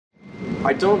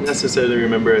I don't necessarily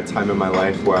remember a time in my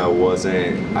life where I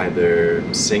wasn't either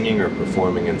singing or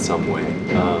performing in some way.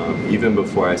 Even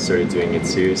before I started doing it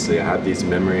seriously, I have these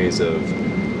memories of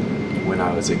when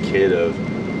I was a kid of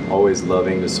always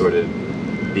loving to sort of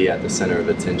be at the center of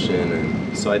attention.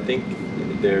 And so I think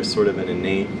there's sort of an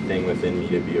innate thing within me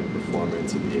to be a performer,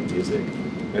 to be in music.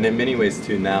 And in many ways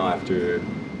too now, after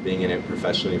being in it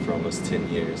professionally for almost 10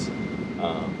 years,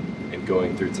 and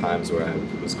going through times where I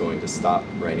was going to stop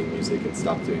writing music and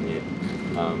stop doing it.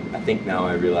 I think now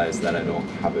I realize that I don't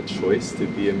have a choice to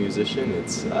be a musician. It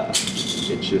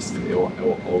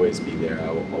will always be there. I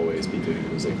will always be doing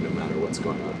music no matter what's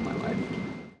going on in my life.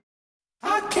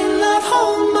 I cannot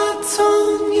hold my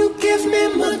tongue, you give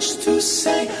me much to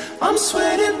say. I'm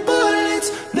sweating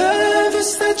bullets,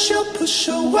 nervous that you'll push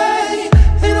away.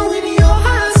 And when your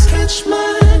eyes catch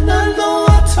mine, I know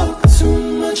I talk too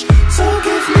much. So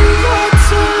give me your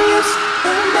two lips,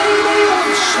 and baby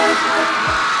I'll shut up.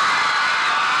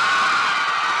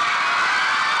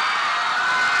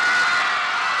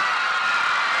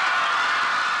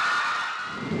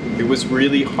 It was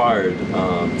really hard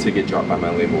to get dropped by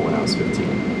my label when I was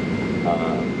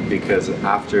 15, because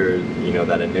after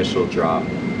that initial drop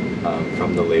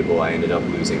from the label, I ended up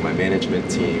losing my management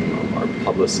team, our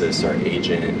publicist, our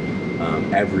agent,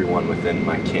 everyone within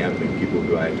my camp, and people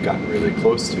who I had gotten really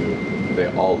close to. They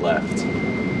all left,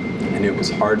 and it was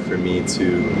hard for me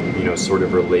to sort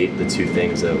of relate the two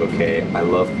things of, okay, I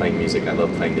love playing music, I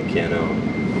love playing the piano,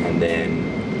 and then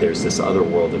there's this other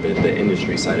world of it, the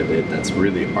industry side of it, that's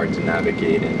really hard to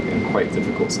navigate and quite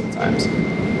difficult sometimes.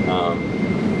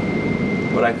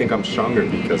 But I think I'm stronger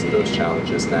because of those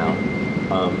challenges now.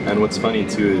 And what's funny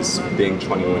too is being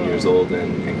 21 years old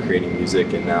and creating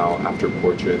music, and now after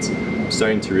Portraits, I'm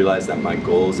starting to realize that my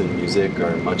goals in music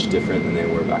are much different than they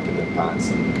were back in the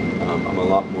past. I'm a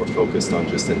lot more focused on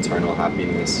just internal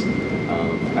happiness.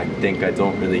 I think I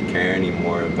don't really care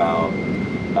anymore about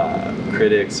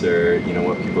critics or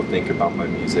what people think about my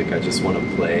music. I just want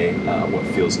to play what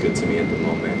feels good to me at the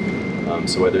moment.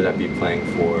 So whether that be playing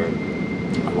for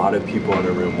a lot of people in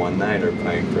a room one night or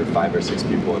playing for 5 or 6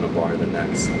 people in a bar the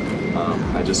next,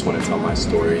 I just want to tell my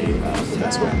story the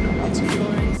best way I know how to.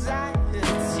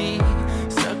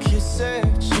 Stuck, you're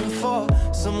searching for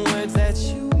some words that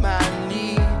you might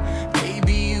need.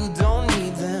 Maybe you don't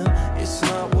need them. It's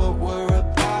not what we're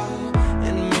about,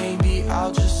 and maybe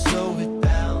I'll just slow it.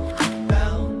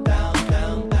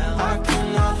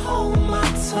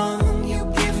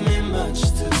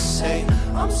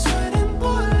 I'm sweating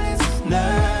bullets,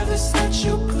 nervous that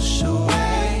you push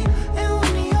away. And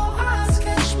when your eyes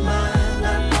catch mine,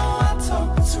 I know I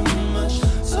talk too much.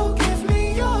 So give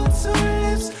me your two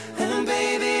lips, and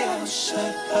baby I'll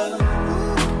shut up.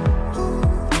 Ooh, ooh,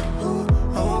 ooh.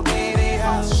 Oh baby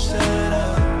I'll shut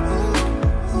up.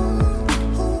 Ooh,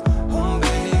 ooh, ooh. Oh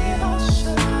baby I'll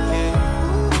shut up.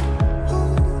 Ooh,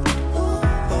 ooh, ooh.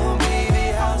 Oh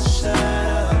baby I'll shut up.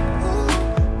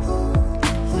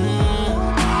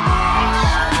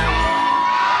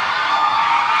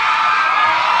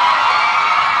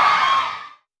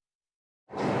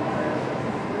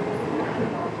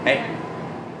 Hey, I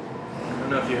don't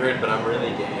know if you heard, but I'm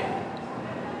really gay.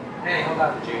 Hey, hold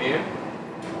on. Did you hear?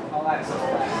 All that so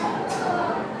fast.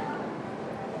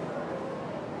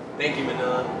 Thank you,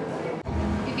 Manila.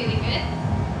 You feeling good?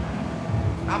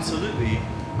 Absolutely.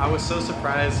 I was so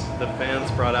surprised the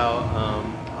fans brought out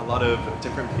a lot of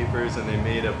different papers and they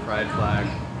made a pride flag.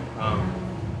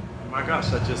 My gosh,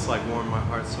 that just warmed my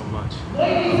heart so much.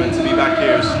 And to be back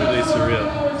here is truly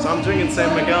surreal. So I'm drinking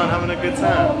San Miguel and having a good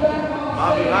time.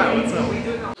 Bobby, hi, what's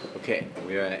up? Okay,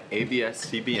 we are at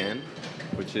ABS-CBN,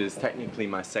 which is technically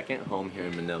my second home here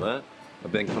in Manila.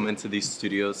 I've been coming to these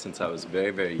studios since I was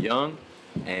very, very young,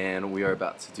 and we are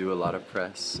about to do a lot of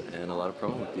press and a lot of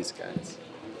promo with these guys.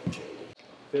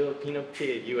 Filipino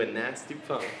kid, you a nasty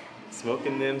punk.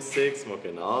 Smoking them six,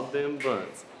 smoking all them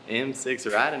blunts. M6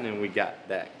 riding and we got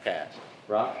that cash.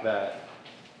 Rock that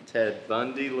Ted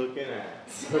Bundy looking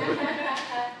ass.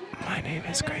 My name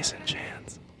is Greyson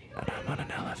Chance, and I'm on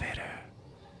an elevator.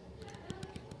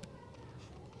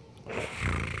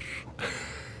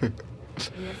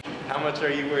 How much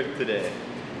are you worth today?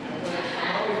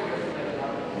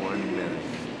 1 minute.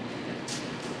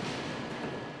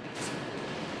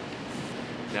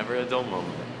 Never a dull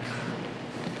moment.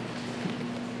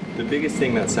 The biggest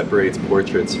thing that separates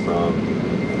Portraits from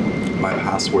my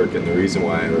past work, and the reason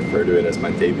why I refer to it as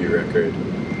my debut record,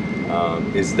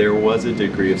 is there was a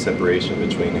degree of separation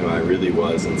between who I really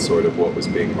was and sort of what was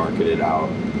being marketed out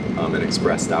and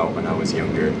expressed out when I was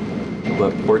younger.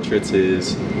 But Portraits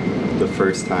is the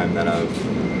first time that I've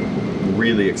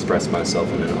really expressed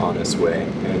myself in an honest way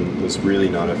and was really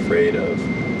not afraid of,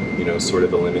 you know, sort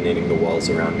of eliminating the walls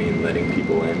around me and letting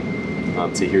people in.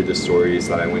 To hear the stories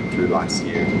that I went through last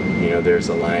year. You know, there's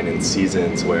a line in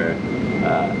Seasons where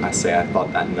I say, I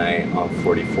thought that night on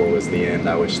 44 was the end.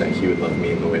 I wish that he would love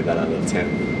me in the way that I loved him.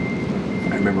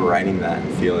 I remember writing that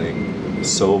and feeling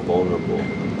so vulnerable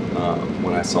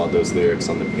when I saw those lyrics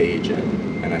on the page,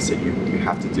 and I said, you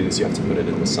have to do this, you have to put it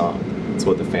in the song. It's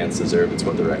what the fans deserve, it's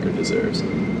what the record deserves.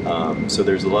 So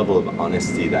there's a level of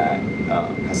honesty that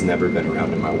has never been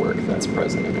around in my work that's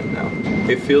present in it now.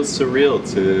 It feels surreal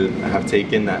to have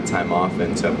taken that time off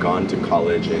and to have gone to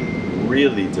college and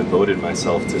really devoted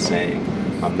myself to saying,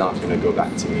 I'm not going to go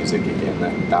back to music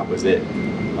again, that was it.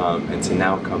 And to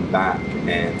now come back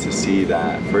and to see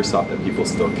that, first off, that people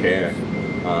still care,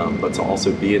 but to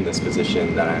also be in this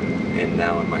position that I'm in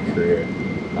now in my career,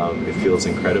 it feels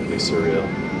incredibly surreal.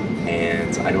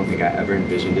 And I don't think I ever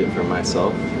envisioned it for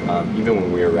myself. Even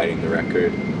when we were writing the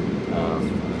record,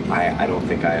 I don't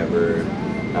think I ever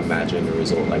imagined a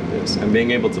result like this. And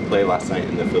being able to play last night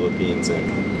in the Philippines,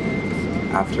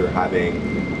 and after having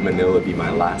Manila be my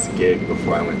last gig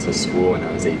before I went to school when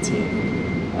I was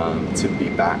 18, to be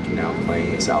back now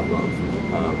playing this album,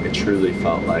 it truly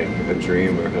felt like a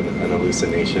dream or an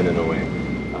hallucination in a way.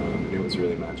 It was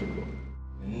really magical.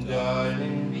 And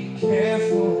darling, be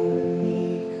careful.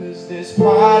 There's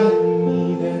part of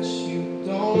me that you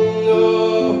don't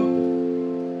know.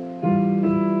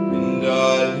 And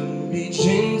darling, be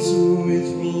gentle with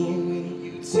me when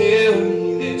you tell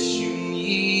me that you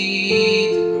need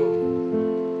to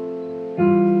go.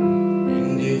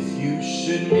 And if you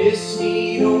should miss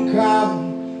me, don't call me,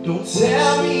 don't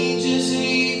tell me, just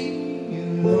leave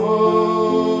me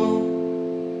alone.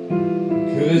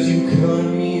 'Cause you cut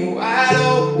me wide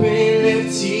open, left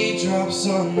teardrops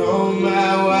on all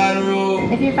my wide road.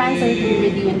 If your fans are here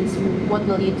with you in this room, what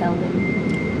will you tell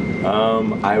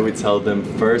them? I would tell them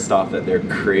first off that they're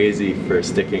crazy for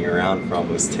sticking around for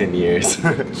almost 10 years.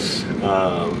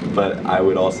 But I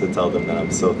would also tell them that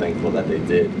I'm so thankful that they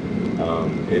did.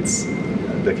 It's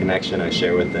the connection I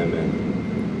share with them, and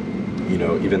you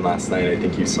know, even last night I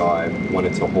think you saw I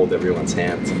wanted to hold everyone's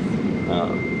hand,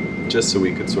 just so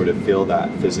we could sort of feel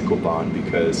that physical bond,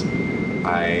 because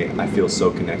I feel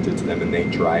so connected to them and they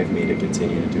drive me to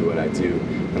continue to do what I do.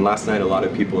 And last night a lot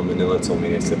of people in Manila told me,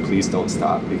 they said, please don't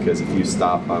stop, because if you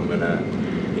stop, I'm gonna,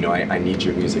 you know, I need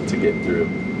your music to get through.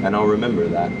 And I'll remember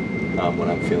that when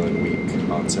I'm feeling weak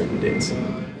on certain days.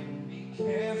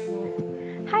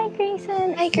 Hi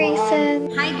Greyson! Hi,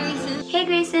 Greyson. Hi, Grayson. Hey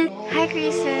Greyson! Hi,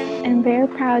 Greyson. I'm very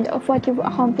proud of what you've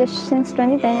accomplished since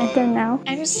 2010 until now.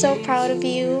 I'm so proud of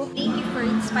you. Thank you for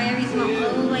inspiring me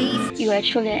always. You are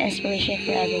truly an inspiration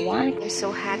for everyone. I'm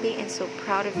so happy and so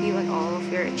proud of you and all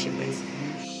of your achievements.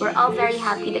 We're all very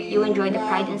happy that you enjoyed the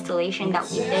Pride installation that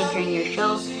we did during your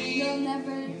show. We'll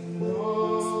never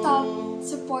stop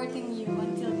supporting you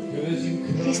until the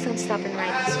end. Please don't stop and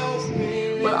write the songs.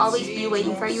 We'll always be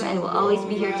waiting for you and we'll always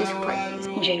be here to support you.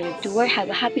 Enjoy your tour. Have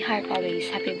a happy heart always.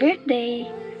 Happy birthday!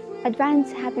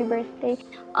 Advance happy birthday.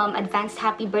 Advanced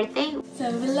happy birthday.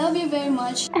 So we love you very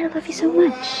much. I love you so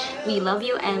much. We love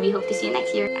you and we hope to see you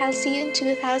next year. I'll see you in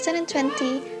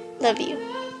 2020. Love you.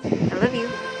 I love you.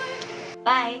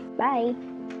 Bye. Bye.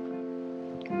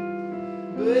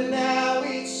 But now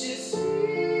it's just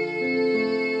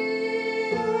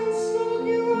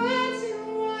unspoken words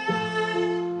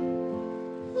and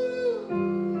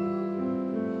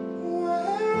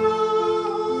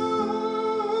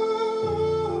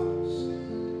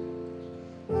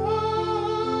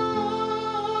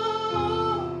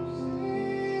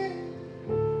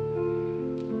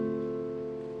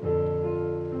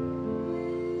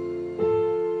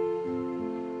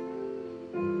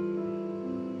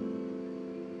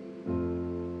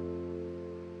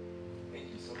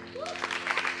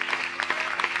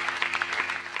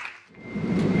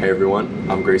Hey everyone,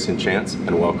 I'm Greyson Chance,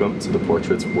 and welcome to the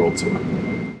Portraits World Tour.